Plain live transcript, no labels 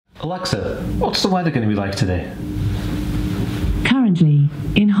Alexa, what's the weather going to be like today? Currently,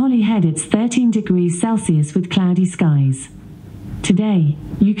 in Holyhead it's 13 degrees Celsius with cloudy skies. Today,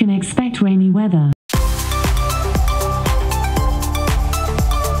 you can expect rainy weather.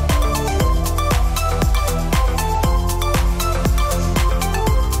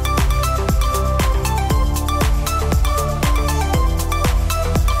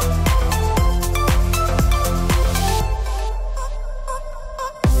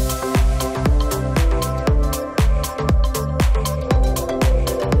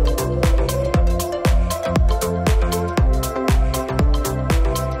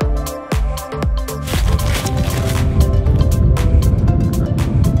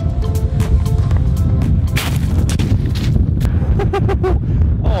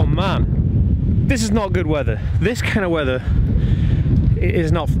 Oh man, this is not good weather. This kind of weather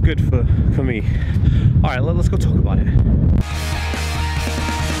is not good for me. All right, let's go talk about it.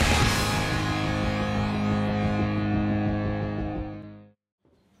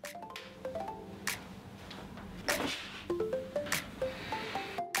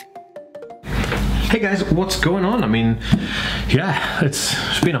 Hey guys, what's going on? I mean, yeah,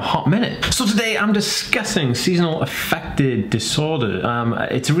 it's been a hot minute. So today I'm discussing seasonal affective disorder.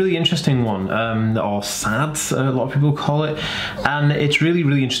 It's a really interesting one, or SADS, a lot of people call it, and it's really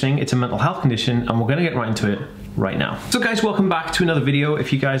interesting. It's a mental health condition, and we're gonna get right into it right now. So guys, welcome back to another video.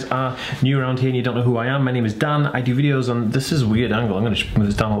 If you guys are new around here and you don't know who I am, my name is Dan. I do videos on, this is a weird angle, I'm gonna move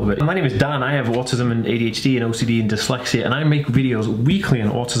this down a little bit. My name is Dan, I have autism and ADHD and OCD and dyslexia, and I make videos weekly on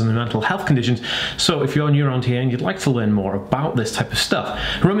autism and mental health conditions. So if you're new around here and you'd like to learn more about this type of stuff,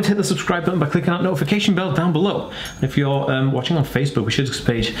 remember to hit the subscribe button by clicking that notification bell down below. And if you're watching on Facebook, be sure to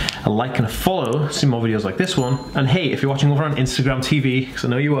page a like and a follow to see more videos like this one. And hey, if you're watching over on Instagram TV, because I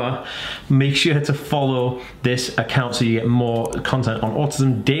know you are, make sure to follow this account so you get more content on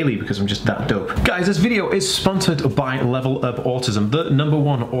autism daily, because I'm just that dope. Guys, this video is sponsored by Level Up Autism, the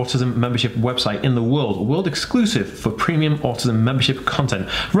 #1 autism membership website in the world exclusive for premium autism membership content,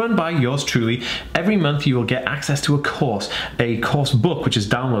 run by yours truly. Every month you will get access to a course book, which is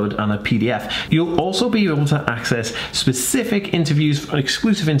download, and a PDF. You'll also be able to access specific interviews,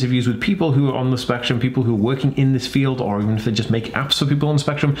 exclusive interviews with people who are on the spectrum, people who are working in this field, or even if they just make apps for people on the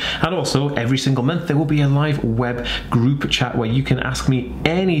spectrum. And also every single month there will be a live web group chat where you can ask me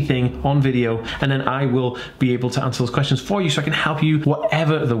anything on video, and then I will be able to answer those questions for you so I can help you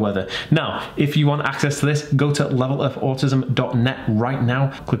whatever the weather. Now, if you want access to this, go to levelupautism.net right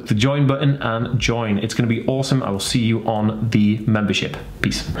now, click the join button and join. It's going to be awesome. I will see you on the membership.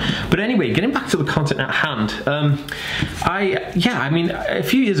 Peace. But anyway, getting back to the content at hand, I mean, a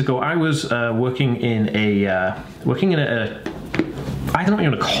few years ago I was working in a I don't know what you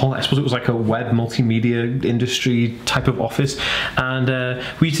want to call it. I suppose it was like a web multimedia industry type of office, and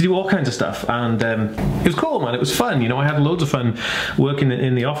we used to do all kinds of stuff, and it was cool, man. It was fun, you know. I had loads of fun working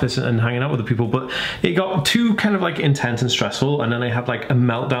in the office and hanging out with the people, but it got too kind of like intense and stressful, and then I had like a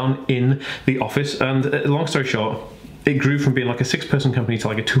meltdown in the office, and long story short, it grew from being like a 6-person company to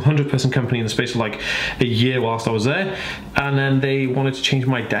like a 200-person company in the space of like a year whilst I was there. And then they wanted to change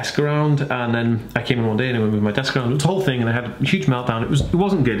my desk around, and then I came in one day and they moved my desk around. It was a whole thing, and I had a huge meltdown. It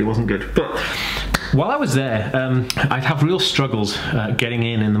wasn't good. But while I was there, I'd have real struggles getting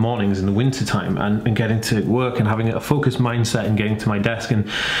in the mornings in the winter time, and getting to work and having a focused mindset and getting to my desk, and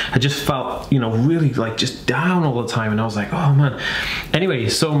I just felt, you know, really like just down all the time, and I was like, oh man. Anyway,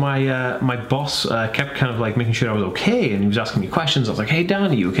 so my boss kept kind of like making sure I was okay, and he was asking me questions. I was like, hey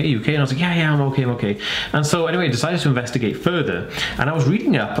Dan, are you okay? And I was like, yeah, I'm okay. And so anyway, I decided to investigate further, and I was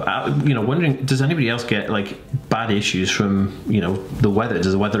reading up, you know, wondering, does anybody else get like bad issues from, you know, the weather?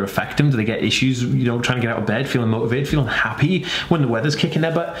 Does the weather affect them? Do they get issues, you know, trying to get out of bed, feeling motivated, feeling happy when the weather's kicking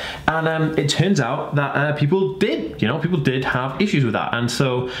their butt? And it turns out that people did have issues with that. And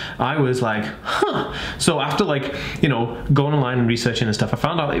so I was like, huh. So after like, you know, going online and researching and stuff, I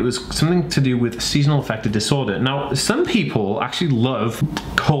found out it was something to do with seasonal affective disorder. Now, some people actually love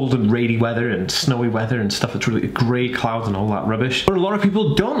cold and rainy weather and snowy weather and stuff that's really grey clouds and all that rubbish, but a lot of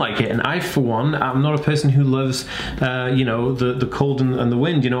people don't like it. And I, for one, I'm not a person who loves you know, the cold and the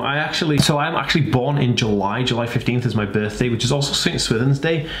wind. You know, I'm actually born in July 15th is my birthday, which is also St. Swithin's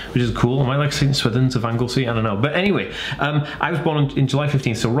Day, which is cool. Am I like St. Swithin's of Anglesey? I don't know. But anyway, I was born in July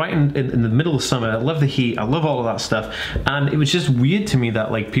 15th, so right in the middle of summer. I love the heat, I love all of that stuff, and it was just weird to me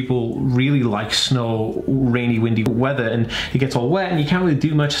that like people really like snow, rainy, windy weather, and it gets all wet and you can't really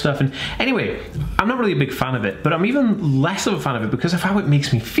do much stuff. And anyway, I'm not really a big fan of it, but I'm even less of a fan of it because of how it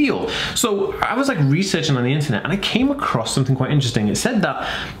makes me feel. So I was like researching on the internet, and I came across something quite interesting. It said that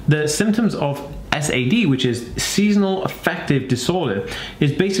the symptoms of SAD, which is Seasonal Affective Disorder,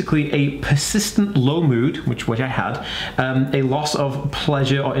 is basically a persistent low mood, which I had, a loss of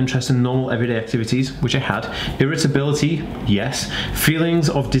pleasure or interest in normal everyday activities, which I had, irritability, yes, feelings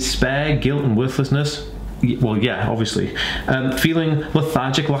of despair, guilt, and worthlessness. Well, yeah, obviously. Feeling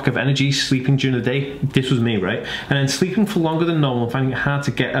lethargic, lack of energy, sleeping during the day. This was me, right? And then sleeping for longer than normal, finding it hard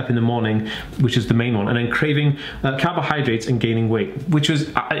to get up in the morning, which is the main one. And then craving carbohydrates and gaining weight, which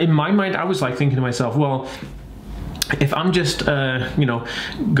was, in my mind, I was like thinking to myself, well, if I'm just, you know,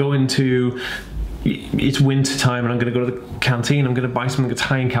 going to, it's winter time and I'm going to go to the canteen, I'm going to buy something that's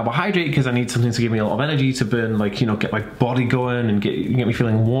high in carbohydrate because I need something to give me a lot of energy to burn, like, you know, get my body going and get me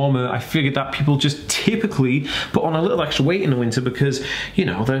feeling warmer. I figured that people just typically put on a little extra weight in the winter because, you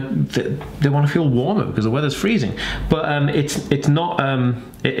know, they want to feel warmer because the weather's freezing. But it's not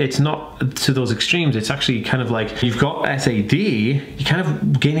to those extremes. It's actually kind of like you've got SAD, you're kind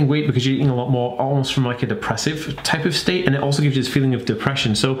of gaining weight because you're eating a lot more, almost from like a depressive type of state, and it also gives you this feeling of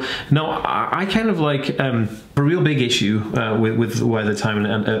depression. So no, I kind of like a real big issue with the weather time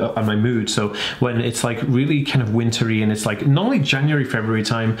and my mood. So when it's like really kind of wintry and it's like normally January, February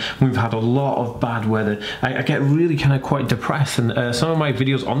time, we've had a lot of bad weather, I get really kind of quite depressed, and some of my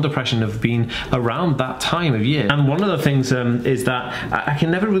videos on depression have been around that time of year. And one of the things is that I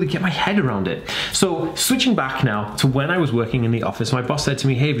can never really get my head around it. So switching back now to when I was working in the office, my boss said to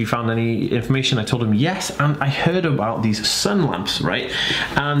me, hey, have you found any information? I told him yes, and I heard about these sun lamps, right?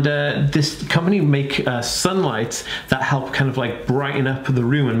 And this company make sunlights that help kind of like brighten up the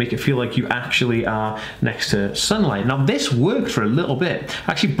room and make it feel like you actually are next to sunlight. Now this worked for a little bit.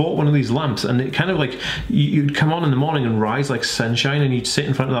 I actually bought one of these lamps, and it kind of like, you'd come on in the morning and rise like sunshine, and you'd sit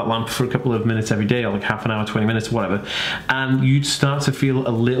in front of that lamp for a couple of minutes every day, or like half an hour, 20 minutes, whatever, and you'd start to feel a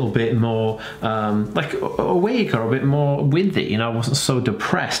little bit more like awake or a bit more with it, you know. I wasn't so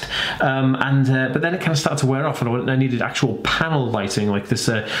depressed, but then it kind of started to wear off, and I needed actual panel lighting, like this.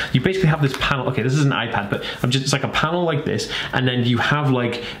 You basically have this panel. Okay, this is an iPad, but it's like a panel like this, and then you have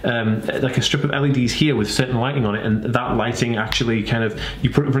like a strip of LEDs here with certain lighting on it, and that lighting actually kind of, you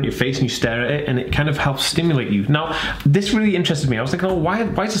put it in front of your face and you stare at it, and it kind of helps stimulate you. Now this really interested me. I was thinking, oh, why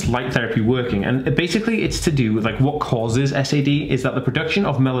is this light therapy working? And basically it's to do with like what causes SAD is that the production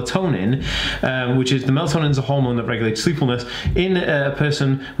of melatonin, which is, the melatonin is a hormone that regulates sleepiness. In a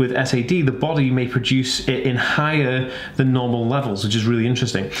person with SAD, the body may produce it in higher than normal levels, which is really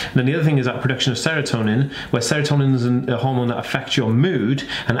interesting. And then the other thing is that production of serotonin, where serotonin is a hormone that affects your mood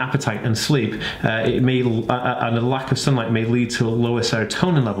and appetite and sleep. It may, and a lack of sunlight may lead to lower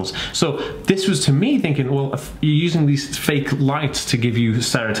serotonin levels. So this was to me thinking, well, if you're using these fake lights to give you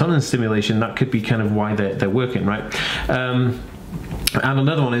serotonin stimulation, that could be kind of why they're working, right? And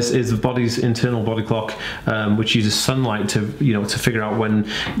another one is the body's internal body clock, which uses sunlight to, you know, to figure out when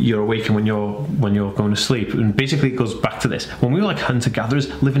you're awake and when you're going to sleep. And basically it goes back to this. When we were like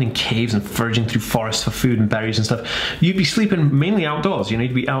hunter-gatherers living in caves and foraging through forests for food and berries and stuff, you'd be sleeping mainly outdoors. You know,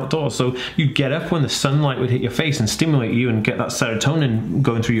 you'd be outdoors, so you'd get up when the sunlight would hit your face and stimulate you and get that serotonin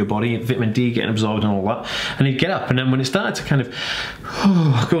going through your body, vitamin D getting absorbed and all that, and you'd get up. And then when it started to kind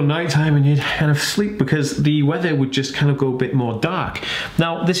of go nighttime, and you'd kind of sleep because the weather would just kind of go a bit more dark.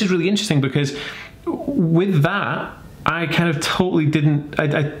 Now this is really interesting because with that, I kind of totally didn't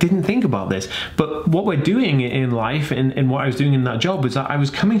think about this, but what we're doing in life and what I was doing in that job was that I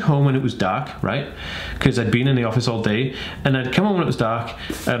was coming home when it was dark, right? Because I'd been in the office all day, and I'd come home when it was dark,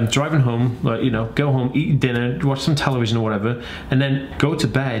 driving home, like, you know, go home, eat dinner, watch some television or whatever, and then go to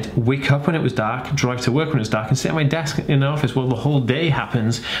bed, wake up when it was dark, drive to work when it was dark, and sit at my desk in the office while the whole day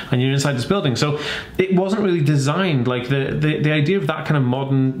happens and you're inside this building. So it wasn't really designed, like the idea of that kind of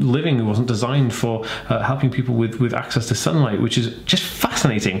modern living wasn't designed for helping people with access to sunlight, which is just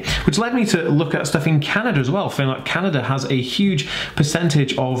fascinating, which led me to look at stuff in Canada as well. Feeling like Canada has a huge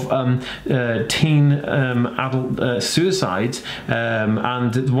percentage of teen adult suicides,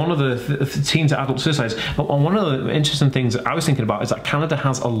 and one of the teen to adult suicides, and one of the interesting things that I was thinking about is that Canada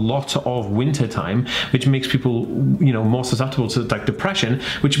has a lot of winter time, which makes people, you know, more susceptible to like depression,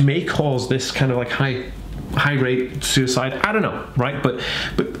 which may cause this kind of like high rate suicide. I don't know, right? But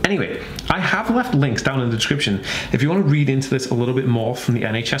anyway, I have left links down in the description if you want to read into this a little bit more from the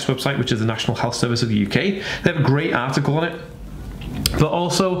NHS website, which is the National Health Service of the UK. They have a great article on it. But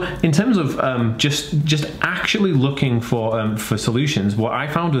also in terms of just actually looking for solutions, what I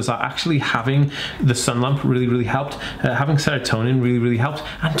found was that actually having the sun lamp really helped, having serotonin really helped,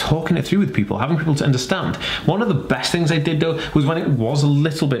 and talking it through with people, having people to understand. One of the best things I did though was when it was a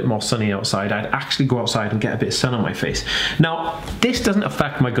little bit more sunny outside, I'd actually go outside and get a bit of sun on my face. Now this doesn't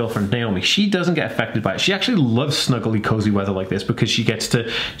affect my girlfriend Naomi. She doesn't get affected by it. She actually loves snuggly cozy weather like this because she gets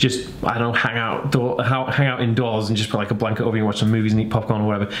to just, I don't know, hang out indoors and just put like a blanket over you and watch some movies and eat popcorn or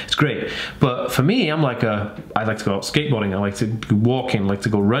whatever. It's great. But for me, I like to go out skateboarding, I like to go walking, I like to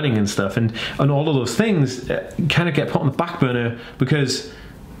go running and stuff, and all of those things kind of get put on the back burner because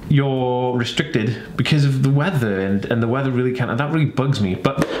you're restricted because of the weather, and the weather really and that really bugs me.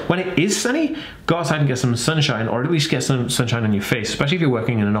 But when it is sunny, go outside and get some sunshine, or at least get some sunshine on your face, especially if you're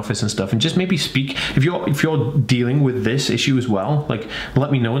working in an office and stuff, and just maybe speak. If you're dealing with this issue as well, like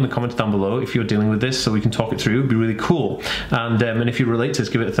let me know in the comments down below if you're dealing with this so we can talk it through. It'd be really cool. And if you relate to this,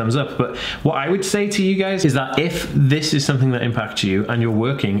 give it a thumbs up. But what I would say to you guys is that if this is something that impacts you and you're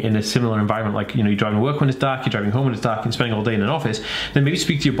working in a similar environment, like you're driving to work when it's dark, you're driving home when it's dark, and spending all day in an office, then maybe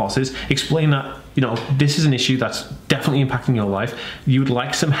speak to your bosses, explain that this is an issue that's definitely impacting your life. You would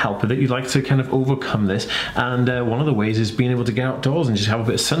like some help with it. You'd like to kind of overcome this, and one of the ways is being able to get outdoors and just have a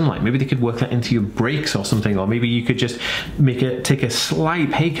bit of sunlight. Maybe they could work that into your breaks or something, or maybe you could just take a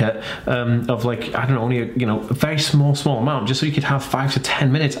slight pay cut of, like, I don't know, only a very small amount, just so you could have 5 to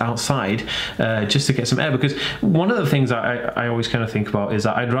 10 minutes outside just to get some air. Because one of the things I always kind of think about is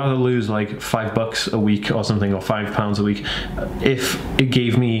that I'd rather lose like $5 a week or something, or £5 a week, if it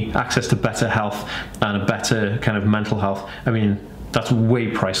gave me access to better health and a better kind of mental health. I mean, that's way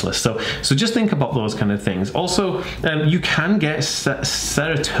priceless. So just think about those kind of things. Also, you can get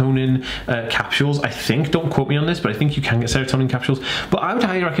serotonin capsules, I think. Don't quote me on this, but I think you can get serotonin capsules. But I would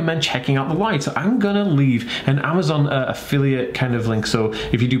highly recommend checking out the light. So I'm gonna leave an Amazon affiliate kind of link. So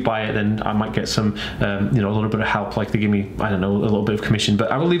if you do buy it, then I might get some, a little bit of help. Like they give me, I don't know, a little bit of commission.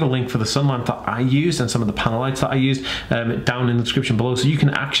 But I will leave a link for the sun lamp that I used and some of the panel lights that I used down in the description below, so you can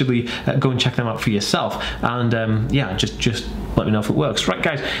actually go and check them out for yourself. And yeah, just let me know if it works. Right,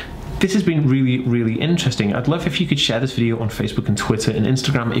 guys, this has been really interesting. I'd love if you could share this video on Facebook and Twitter and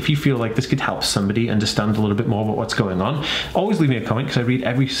Instagram if you feel like this could help somebody understand a little bit more about what's going on. Always leave me a comment because I read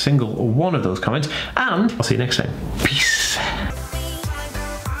every single one of those comments, and I'll see you next time. Peace.